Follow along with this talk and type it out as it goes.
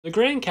The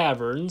Grand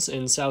Caverns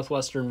in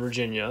southwestern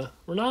Virginia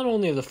were not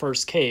only the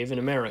first cave in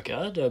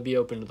America to be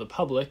open to the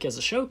public as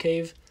a show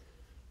cave,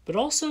 but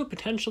also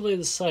potentially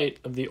the site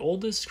of the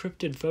oldest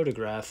cryptid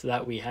photograph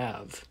that we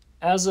have.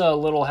 As a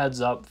little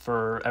heads up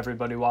for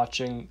everybody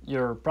watching,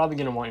 you're probably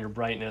going to want your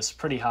brightness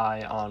pretty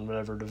high on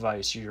whatever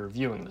device you're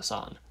viewing this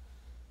on.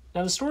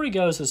 Now the story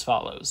goes as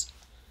follows.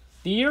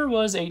 The year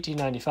was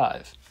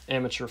 1895.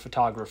 Amateur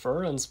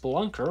photographer and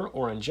spelunker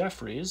Orrin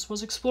Jeffries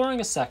was exploring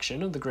a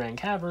section of the Grand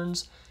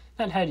Caverns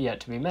that had yet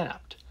to be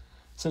mapped.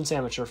 Since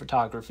amateur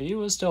photography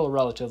was still a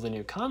relatively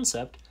new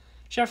concept,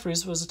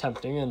 Jeffries was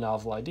attempting a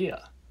novel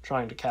idea,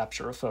 trying to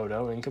capture a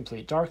photo in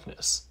complete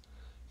darkness.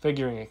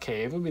 Figuring a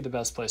cave would be the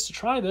best place to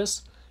try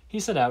this,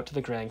 he set out to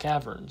the Grand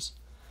Caverns.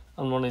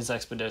 On one of these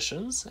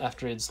expeditions,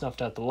 after he had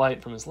snuffed out the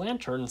light from his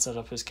lantern and set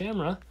up his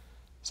camera,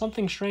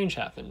 something strange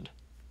happened.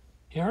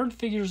 He heard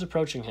figures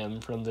approaching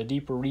him from the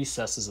deeper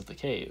recesses of the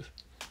cave.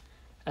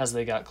 As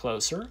they got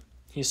closer,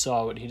 he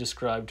saw what he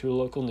described to a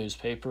local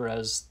newspaper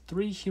as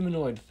 3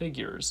 humanoid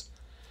figures.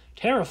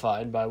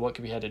 Terrified by what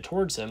could be headed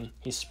towards him,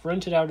 he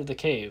sprinted out of the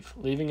cave,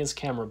 leaving his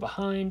camera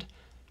behind,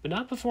 but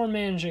not before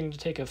managing to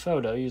take a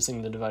photo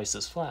using the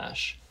device's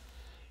flash.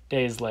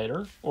 Days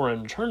later,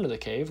 Orrin returned to the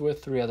cave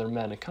with 3 other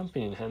men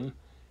accompanying him,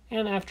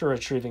 and after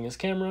retrieving his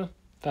camera,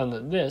 found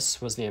that this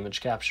was the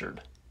image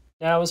captured.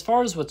 Now, as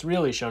far as what's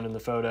really shown in the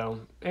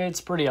photo, it's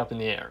pretty up in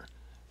the air.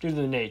 Due to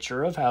the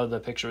nature of how the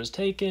picture was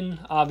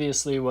taken,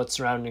 obviously what's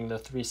surrounding the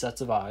 3 sets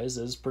of eyes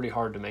is pretty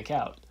hard to make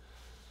out.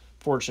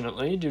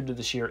 Fortunately, due to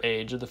the sheer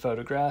age of the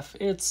photograph,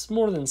 it's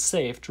more than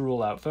safe to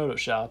rule out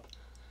Photoshop,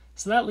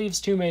 so that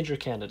leaves 2 major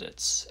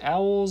candidates,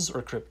 owls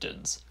or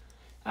cryptids.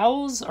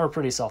 Owls are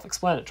pretty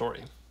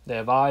self-explanatory. They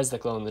have eyes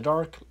that glow in the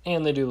dark,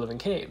 and they do live in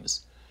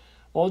caves.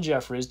 While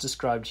Jeffries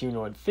described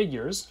humanoid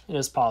figures, it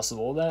is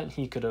possible that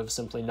he could have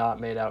simply not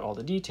made out all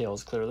the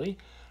details clearly,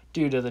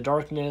 due to the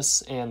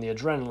darkness and the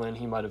adrenaline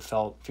he might have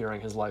felt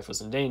fearing his life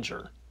was in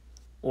danger.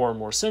 Or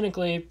more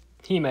cynically,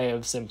 he may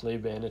have simply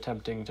been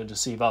attempting to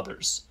deceive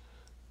others.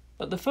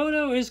 But the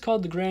photo is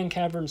called the Grand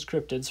Caverns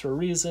Cryptids for a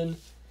reason,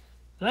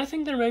 and I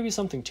think there may be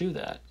something to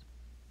that.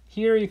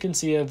 Here you can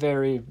see a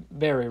very,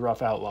 very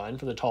rough outline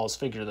for the tallest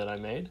figure that I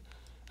made.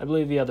 I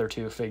believe the other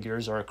 2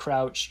 figures are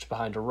crouched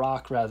behind a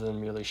rock rather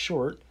than merely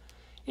short.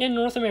 And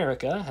North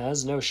America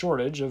has no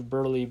shortage of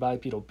burly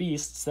bipedal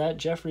beasts that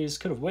Jeffries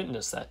could have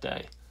witnessed that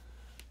day.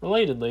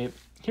 Relatedly,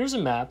 here's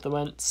a map that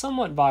went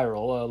somewhat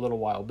viral a little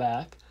while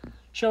back,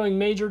 showing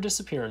major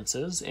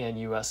disappearances in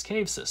U.S.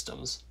 cave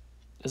systems.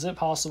 Is it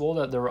possible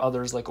that there were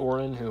others like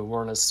Orrin who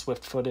weren't as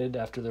swift-footed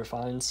after their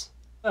finds?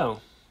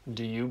 So,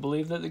 do you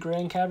believe that the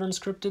Grand Caverns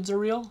cryptids are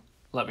real?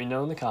 Let me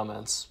know in the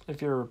comments,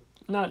 if you're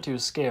not too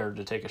scared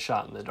to take a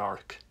shot in the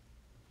dark.